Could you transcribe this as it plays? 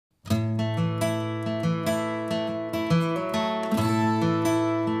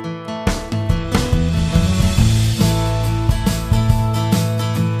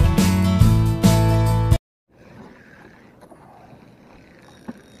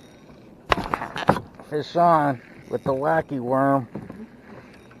Fish on with the wacky worm.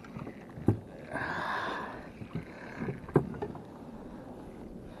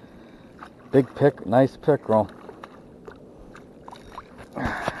 Big nice pickerel.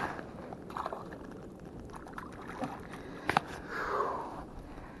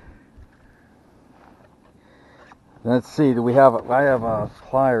 Let's see, do we have, I have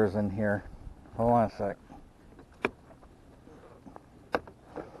pliers in here. Hold on a sec.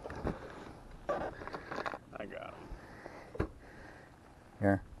 I got him.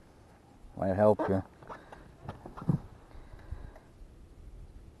 Here, might help you.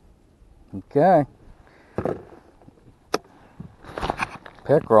 Okay.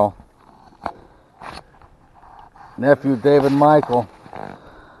 Pickerel. Nephew David Michael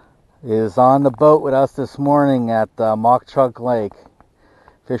is on the boat with us this morning at Mauch Chunk Lake,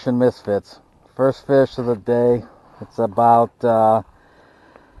 fishing misfits. First fish of the day. It's about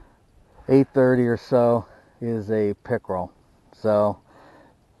 8:30 or so. Is a pickerel. So,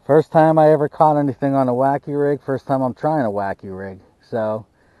 first time I ever caught anything on a wacky rig. First time I'm trying a wacky rig. So,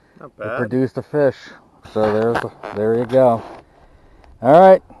 Not bad. it produced a fish. So there you go. All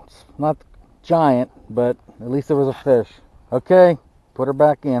right, it's not giant, but at least it was a fish. Okay, put her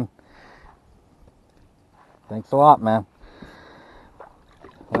back in. Thanks a lot, man.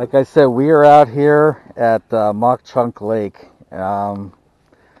 Like I said, we are out here at Mauch Chunk Lake.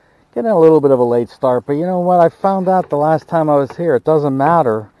 Getting a little bit of a late start, but you know what? I found out the last time I was here, it doesn't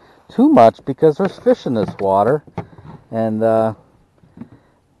matter too much because there's fish in this water, and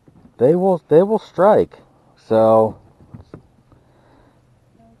they will strike. So,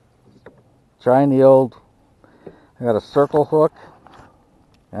 trying the old. I got a circle hook.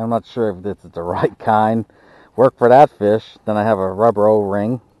 I'm not sure if this is the right kind. Work for that fish. Then I have a rubber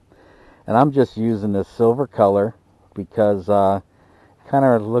O-ring, and I'm just using this silver color because kind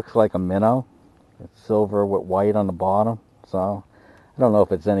of looks like a minnow. It's silver with white on the bottom. So I don't know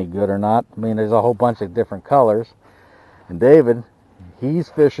if it's any good or not. I mean, there's a whole bunch of different colors. And David, he's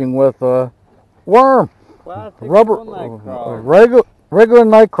fishing with a worm, regular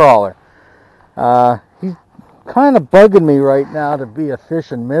night crawler. He's kind of bugging me right now to be a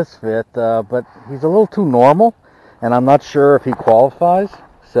fishing misfit, but he's a little too normal, and I'm not sure if he qualifies.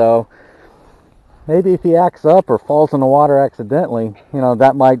 So maybe if he acts up or falls in the water accidentally, you know,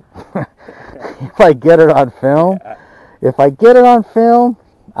 that might, if I get it on film. If I get it on film,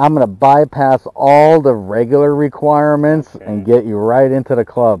 I'm going to bypass all the regular requirements and get you right into the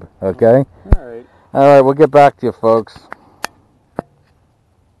club, okay? All right. All right, we'll get back to you, folks.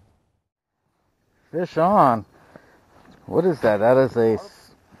 Fish on. What is that? That is a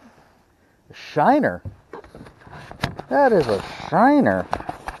shiner. That is a shiner.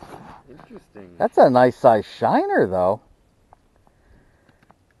 Interesting. That's a nice size shiner, though.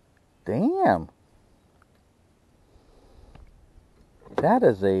 Damn. That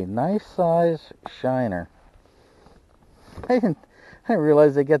is a nice size shiner. I didn't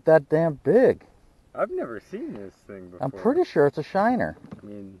realize they get that damn big. I've never seen this thing before. I'm pretty sure it's a shiner. I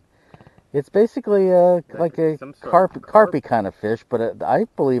mean, it's basically like a carpy kind of fish, but I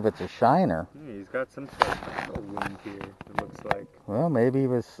believe it's a shiner. Yeah, he's got some sort of wound here, it looks like. Well, maybe he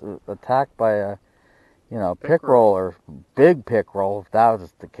was attacked by a, you know, pickerel or big pickerel, if that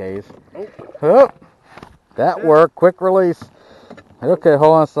was the case. Oh, that worked. Quick release. Okay,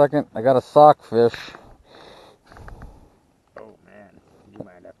 hold on a second. I got a sock fish. Oh, man. You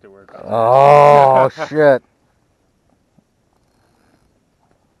might have to work on that. Oh, shit.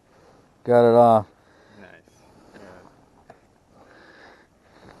 Got it off. Nice.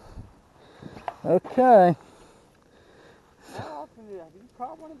 Yeah. Okay. How often have you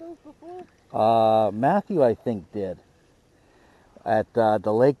caught one of those before? Matthew, I think, did. At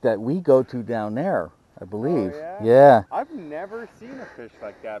the lake that we go to down there, I believe. Oh, yeah? Yeah. I've never seen a fish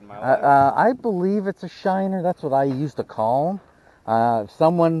like that in my life. I believe it's a shiner. That's what I used to call them. If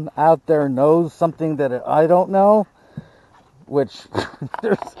someone out there knows something that I don't know, which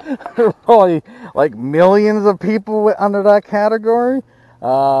there's probably like millions of people under that category,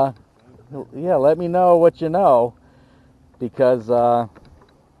 yeah, let me know what you know, because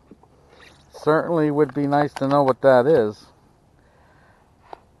certainly would be nice to know what that is.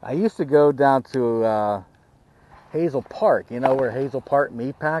 I used to go down to Hazel Park, you know where Hazel Park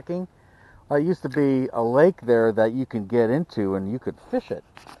meatpacking? Well, it used to be a lake there that you can get into and you could fish it.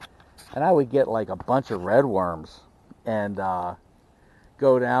 And I would get like a bunch of redworms and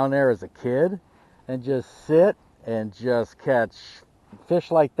go down there as a kid and just sit and just catch fish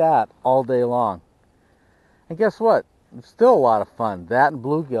like that all day long. And guess what? It's still a lot of fun. That and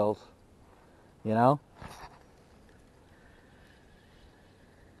bluegills, you know?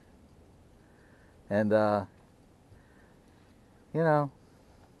 And, you know,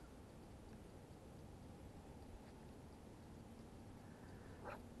 I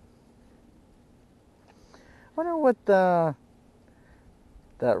wonder what that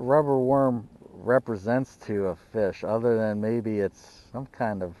rubber worm represents to a fish, other than maybe it's some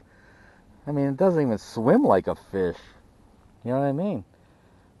kind of, I mean, it doesn't even swim like a fish. You know what I mean?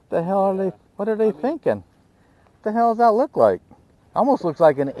 What the hell are they, what are they thinking? What the hell does that look like? Almost looks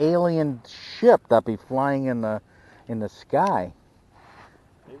like an alien ship that be flying in the sky.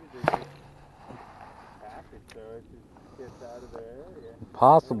 Maybe they just pack it so it just gets out of their area.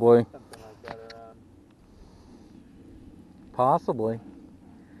 Possibly. Something like that around. Possibly.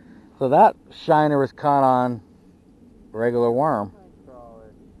 So that shiner was caught on regular worm.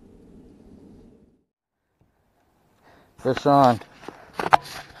 Fish on.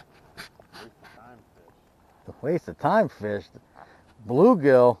 Waste of time fish.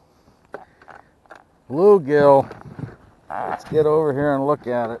 Bluegill. Bluegill. Let's get over here and look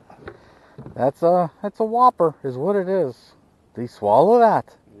at it. That's a whopper, is what it is. Did he swallow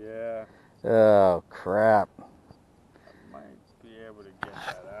that? Yeah. Oh crap. Might be able to get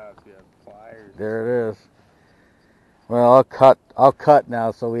that out if you have pliers. There it is. Well, I'll cut now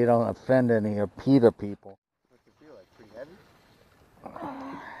so we don't offend any PETA people. What's it feel like? Pretty heavy?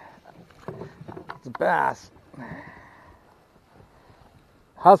 It's a bass.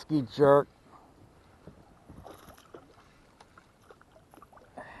 Husky jerk.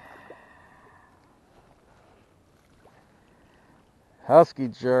 Husky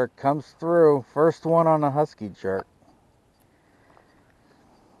jerk comes through. First one on the husky jerk.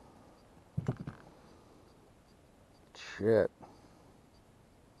 Shit.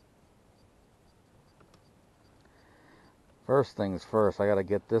 First things first, I gotta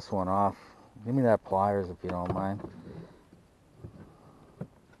get this one off. Give me that pliers if you don't mind.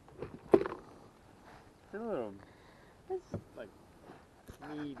 It's a little, it's like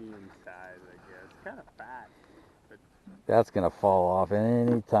medium size, I guess. Kind of fat. But that's gonna fall off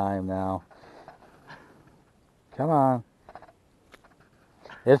any time now. Come on.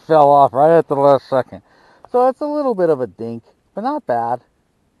 It fell off right at the last second. So it's a little bit of a dink, but not bad.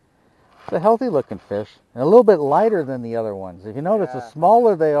 It's a healthy looking fish, and a little bit lighter than the other ones. If you notice, the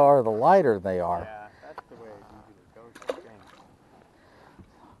smaller they are, the lighter they are. Yeah, that's the way it usually goes, I think.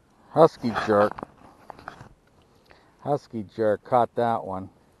 Husky jerk. Husky jerk caught that one.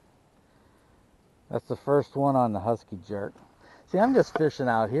 That's the first one on the husky jerk. See, I'm just fishing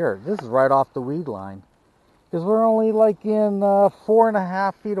out here. This is right off the weed line. Because we're only like in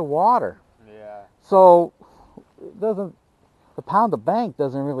 4.5 feet of water. Yeah. So it doesn't, the pound of bank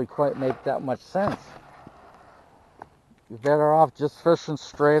doesn't really quite make that much sense. You're better off just fishing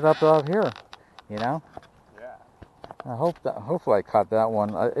straight up out here, you know? Yeah. Hopefully I caught that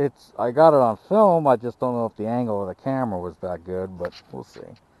one. I got it on film. I just don't know if the angle of the camera was that good, but we'll see.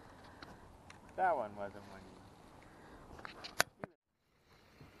 That one wasn't one.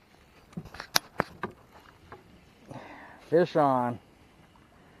 Fish on.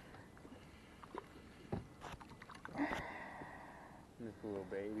 This little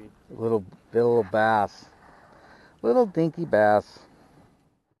baby. Little bass. Little dinky bass.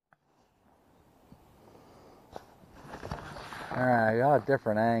 Alright, I got a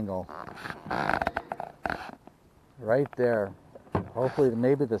different angle. Right there. Hopefully,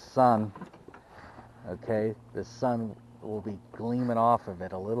 maybe the sun, okay, the sun will be gleaming off of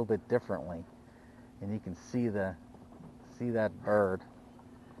it a little bit differently. And you can see that bird.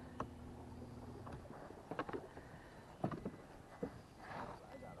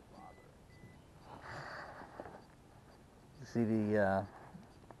 You see the,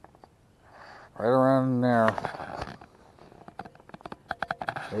 right around there.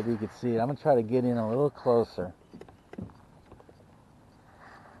 Maybe you can see it. I'm going to try to get in a little closer.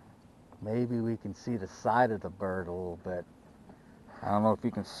 Maybe we can see the side of the bird a little bit. I don't know if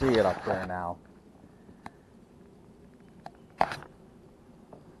you can see it up there now.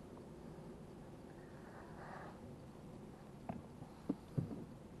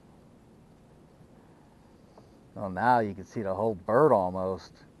 Well, now you can see the whole bird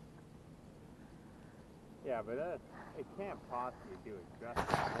almost. Yeah, but it can't possibly do it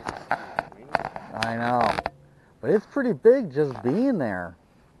justice. I know. But it's pretty big just being there.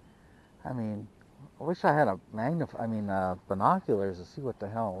 I mean, I wish I had a binoculars to see what the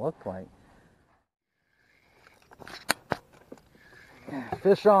hell it looked like.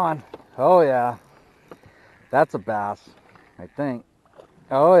 Fish on. Oh yeah. That's a bass, I think.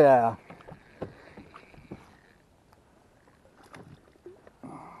 Oh yeah.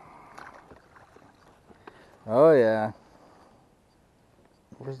 Oh yeah.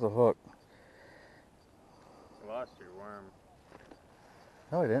 Where's the hook? lost your worm.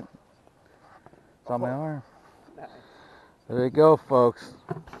 No, I didn't. It's on my arm. Nice. There you go, folks.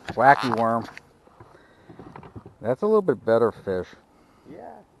 Wacky worm. That's a little bit better fish.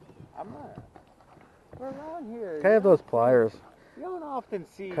 Yeah, I'm not. We're around here. Can I have those pliers? You don't often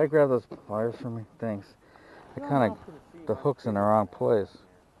see. Can I grab those pliers for me? Thanks. I kind of, the hook's in the wrong place.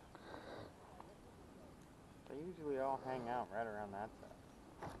 They usually all hang out right around that side.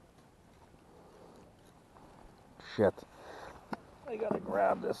 Shit. I gotta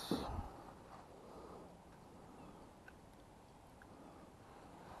grab this.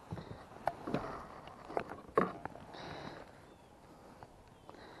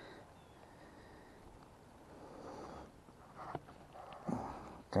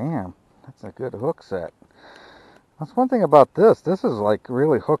 Damn, that's a good hook set. That's one thing about this. This is like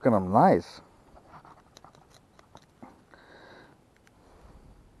really hooking them nice.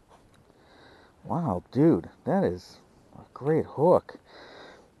 Wow, dude, that is a great hook.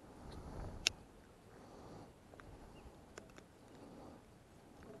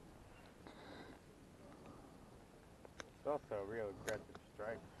 It's also a real aggressive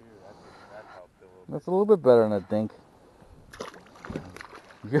strike too. That helped a little bit. That's a little bit better than a dink.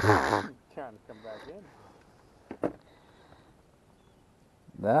 Trying to come back in.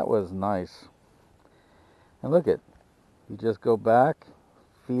 That was nice. And look it, you just go back,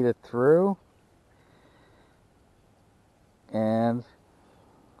 feed it through, and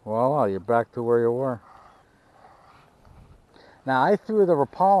voila, you're back to where you were. Now I threw the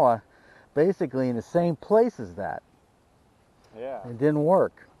Rapala basically in the same place as that. Yeah. It didn't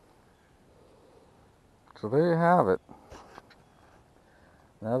work. So there you have it.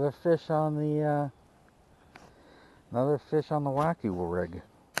 Another fish on the Wacky Rig.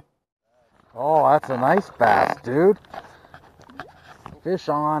 Oh, that's a nice bass, dude. Fish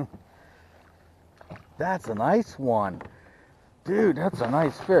on. That's a nice one. Dude, that's a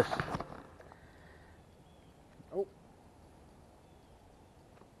nice fish. Oh.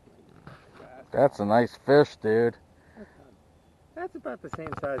 That's a nice fish, dude. That's about the same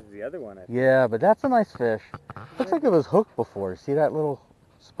size as the other one, I think. Yeah, but that's a nice fish. Looks like it was hooked before. See that little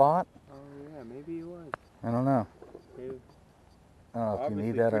spot? Oh yeah, maybe it was. I don't know. Maybe. I don't know if you Obviously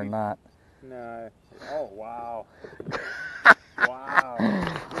need that or pretty- not. No. Oh wow. Wow.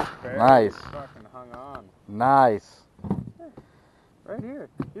 This barely Nice. fucking hung on. Nice. Right here.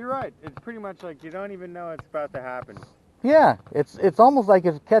 You're right. It's pretty much like you don't even know it's about to happen. Yeah, it's almost like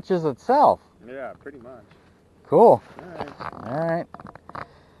it catches itself. Yeah, pretty much. Cool. Alright. All right.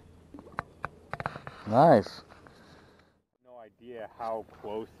 Nice. No idea how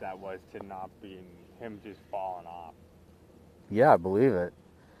close that was to not being him just falling off. Yeah, I believe it.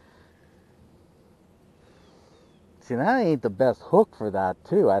 See, that ain't the best hook for that,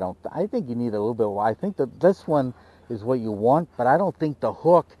 too. I think you need a little bit. I think that this one is what you want, but I don't think the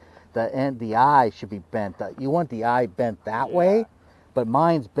hook, the eye should be bent. You want the eye bent that way, but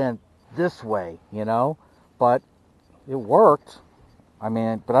mine's bent this way, you know. But it worked. I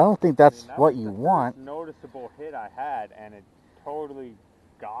mean, but I don't think that's that what was you the want. first noticeable hit I had, and it totally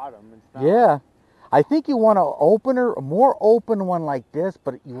got him. It's not Yeah. I think you want a more open one like this,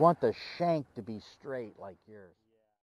 but you want the shank to be straight like yours.